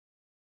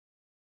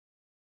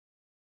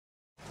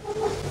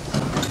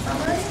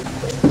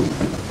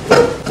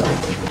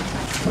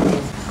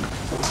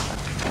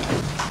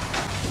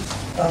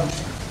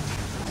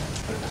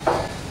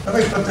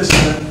put this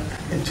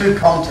in two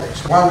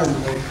contexts. One in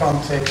the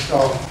context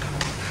of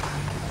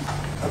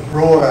a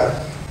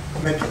broader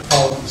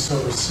metropolitan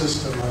sort of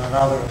system, and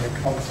another in the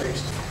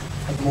context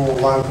of more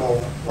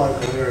local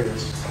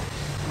areas.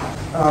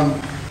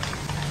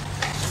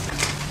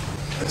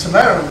 It's a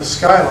matter of the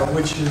scale at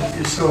which you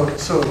sort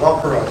of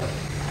operate.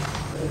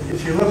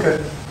 If you look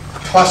at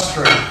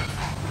clustering,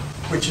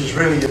 which is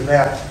really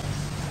about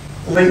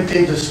linked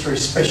industry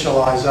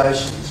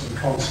specialisations and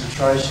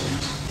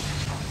concentrations,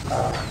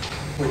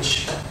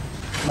 which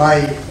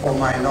may or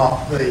may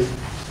not be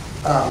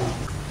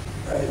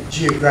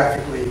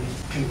geographically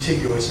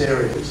contiguous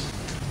areas.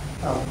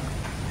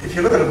 If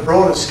you look at a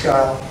broader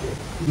scale,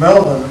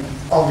 Melbourne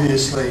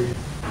obviously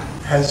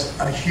has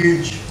a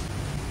huge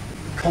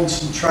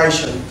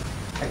concentration,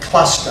 a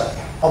cluster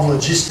of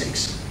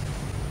logistics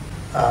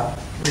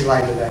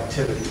related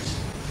activities.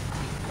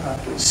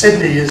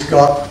 Sydney has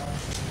got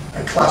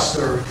a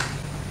cluster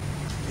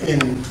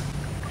in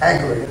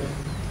aggregate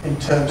in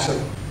terms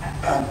of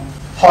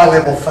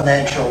high-level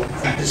financial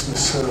and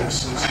business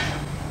services,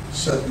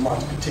 certain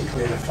ones,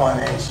 particularly the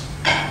finance,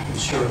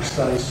 insurance,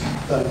 those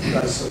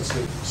sorts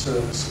of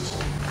services.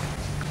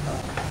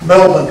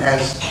 Melbourne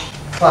has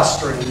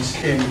clusterings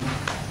in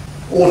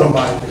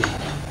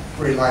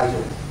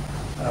automobile-related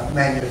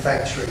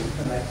manufacturing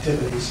and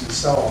activities and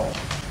so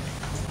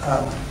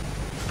on.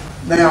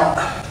 Now,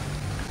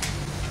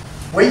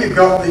 where you've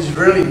got these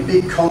really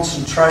big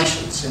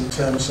concentrations in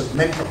terms of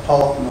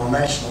metropolitan or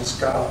national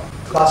scale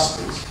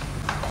clusters,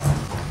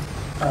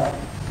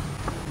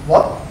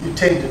 what you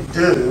tend to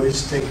do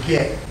is to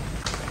get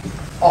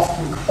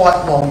often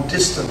quite long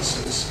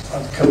distances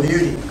of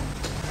commuting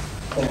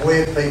from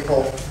where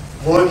people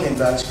work in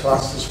those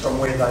clusters from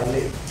where they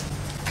live.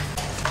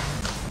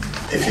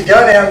 If you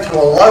go down to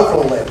a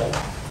local level,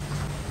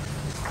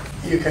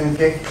 you can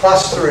get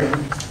clustering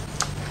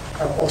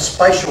or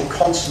spatial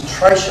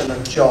concentration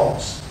of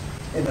jobs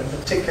in a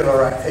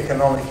particular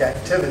economic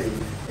activity,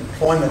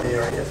 employment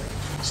area,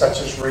 such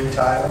as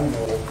retailing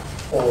or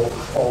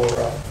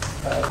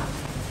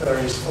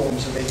various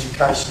forms of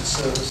education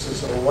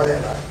services or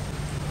whatever.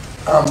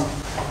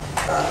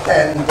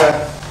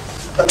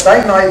 But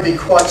they may be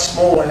quite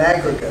small in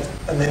aggregate,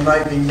 and there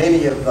may be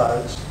many of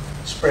those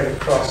spread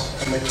across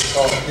a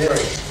metropolitan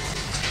area.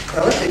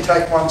 Now let me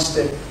take one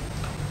step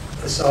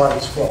aside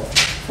as well.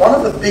 One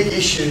of the big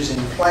issues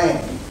in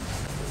planning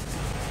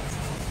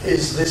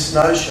is this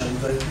notion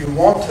that you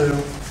want to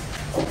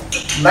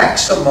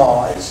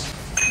maximise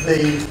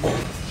the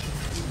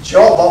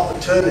job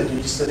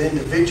opportunities that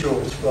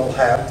individuals will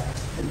have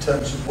in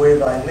terms of where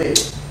they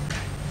live,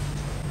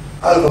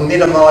 over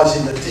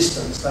minimising the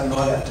distance they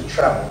might have to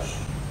travel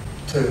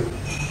to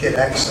get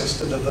access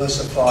to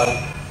diversified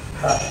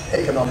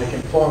economic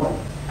employment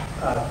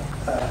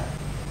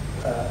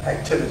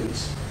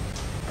activities.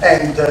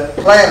 And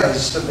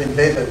planners have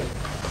invented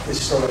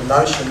this sort of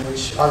notion,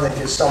 which I think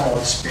is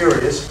somewhat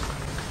spurious,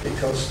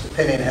 because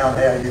depending on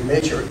how you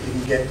measure it, you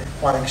can get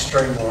one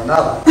extreme or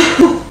another.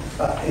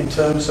 In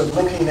terms of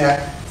looking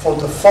at, for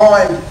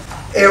defined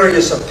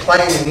areas of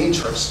planning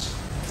interest,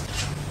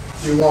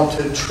 you want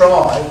to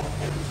try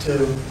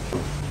to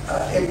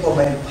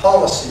implement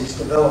policies,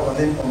 develop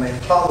and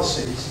implement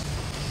policies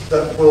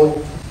that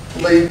will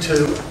lead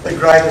to the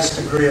greatest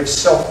degree of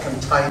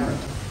self-containment.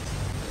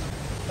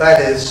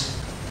 That is,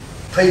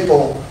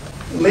 people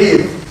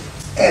live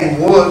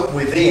and work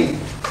within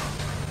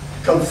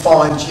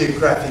confined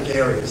geographic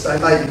areas. They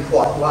may be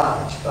quite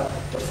large, but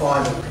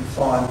defined and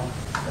confined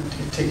and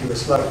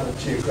contiguous local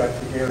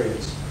geographic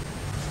areas.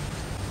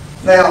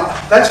 Now,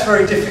 that's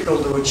very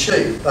difficult to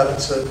achieve, but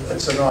it's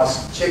a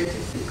nice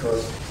objective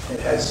because it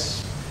has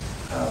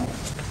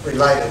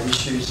related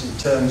issues in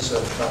terms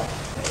of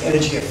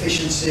energy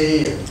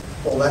efficiency and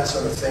all that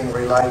sort of thing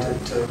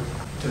related to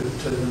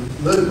the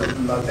movement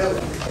and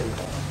mobility of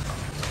people.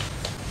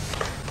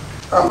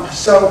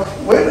 So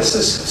where does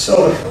this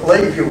sort of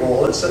leave you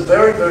all? It's a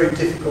very, very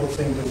difficult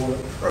thing to work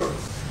through.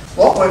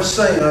 What we've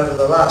seen over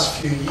the last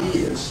few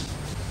years,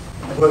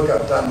 the work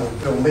I've done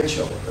with Bill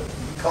Mitchell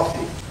at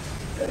Coffee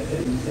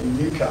in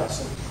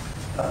Newcastle,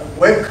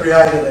 we've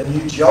created a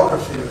new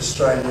geography of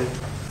Australia,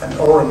 and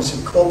Oren's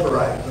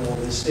incorporated all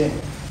this in,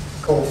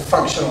 called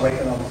functional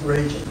economic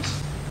regions.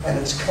 And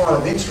it's kind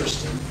of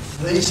interesting.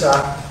 These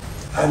are,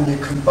 and you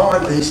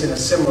combine these in a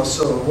similar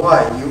sort of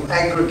way, you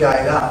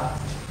aggregate up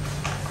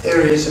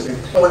areas of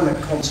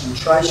employment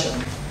concentration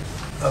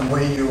and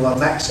where you are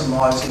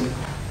maximising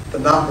the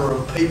number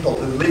of people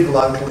who live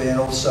locally and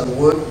also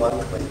work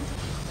locally.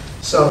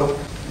 So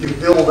you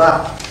build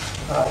up,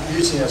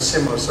 using a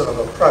similar sort of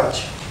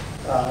approach,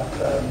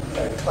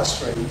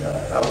 clustering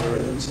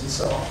algorithms and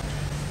so on.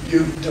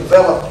 You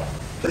develop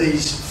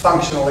these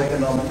functional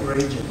economic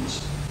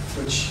regions,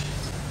 which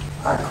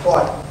are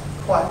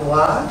quite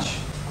large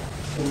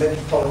in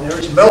metropolitan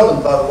areas.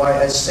 Melbourne, by the way,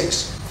 has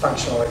 6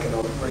 functional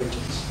economic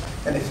regions.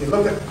 And if you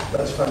look at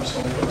those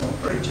functional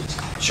economic regions,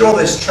 sure,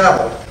 there's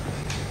travel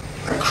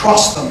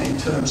across them in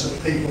terms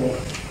of people,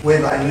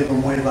 where they live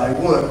and where they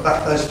work,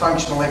 but those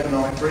functional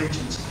economic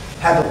regions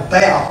have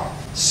about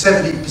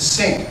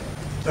 70%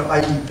 to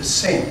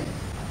 80%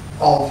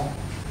 of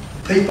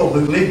people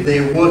who live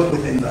there work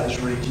within those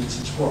regions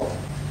as well.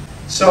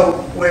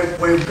 So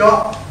we've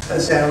got,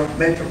 as our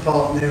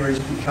metropolitan areas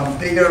become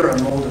bigger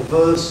and more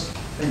diverse,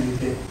 and you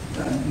get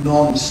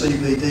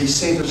non-CBD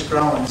centres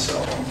grow and so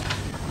on,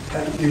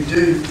 you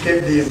do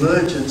get the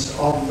emergence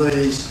of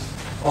these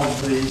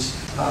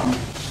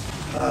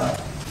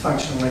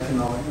functional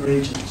economic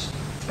regions.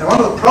 Now,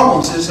 one of the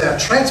problems is our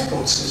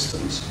transport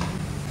systems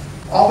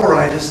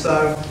operate as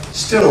though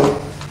still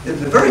they're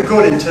very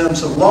good in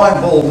terms of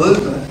line haul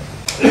movement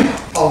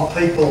of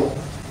people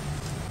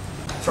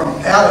from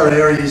outer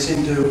areas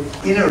into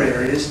inner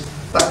areas,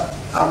 but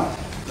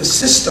the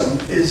system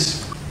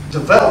is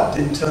developed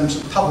in terms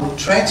of public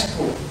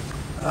transport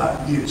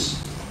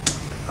use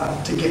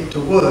to get to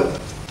work.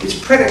 It's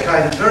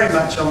predicated very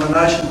much on the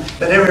notion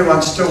that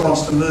everyone still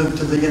wants to move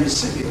to the inner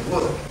city to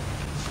work.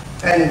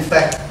 And in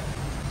fact,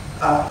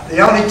 the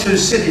only two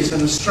cities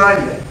in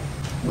Australia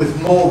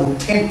with more than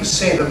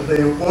 10% of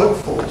their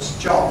workforce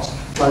jobs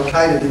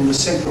located in the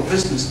central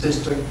business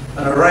district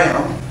and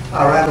around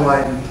are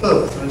Adelaide and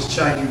Perth, and it's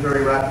changing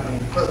very rapidly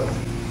in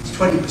Perth. It's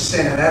 20%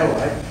 in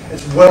Adelaide,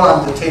 it's well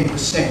under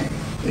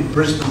 10% in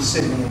Brisbane,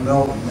 Sydney and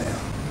Melbourne now.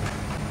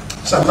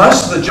 So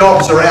most of the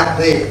jobs are out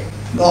there,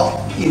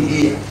 not in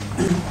here.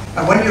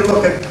 And when you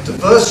look at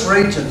diverse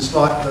regions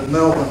like the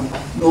Melbourne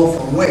North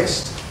and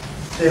West,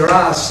 there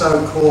are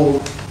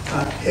so-called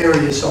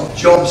areas of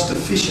jobs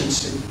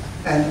deficiency,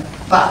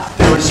 but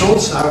there is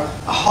also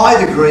a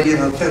high degree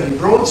in a fairly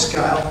broad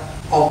scale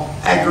of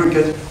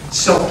aggregate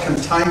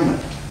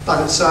self-containment,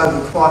 but it's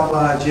over quite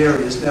large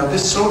areas. Now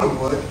this sort of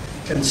work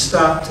can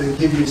start to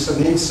give you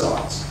some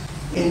insights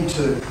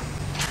into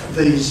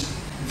these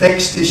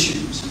vexed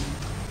issues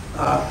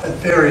at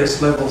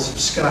various levels of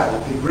scale,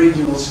 at the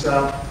regional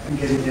scale and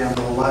getting down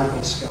to a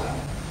local scale.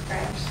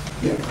 Right.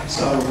 Yeah,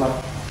 so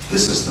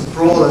this is the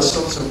broader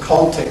sorts of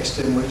context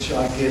in which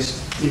I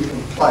guess you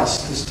can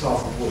place this type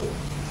of work.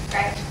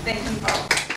 Great, thank you, Bob.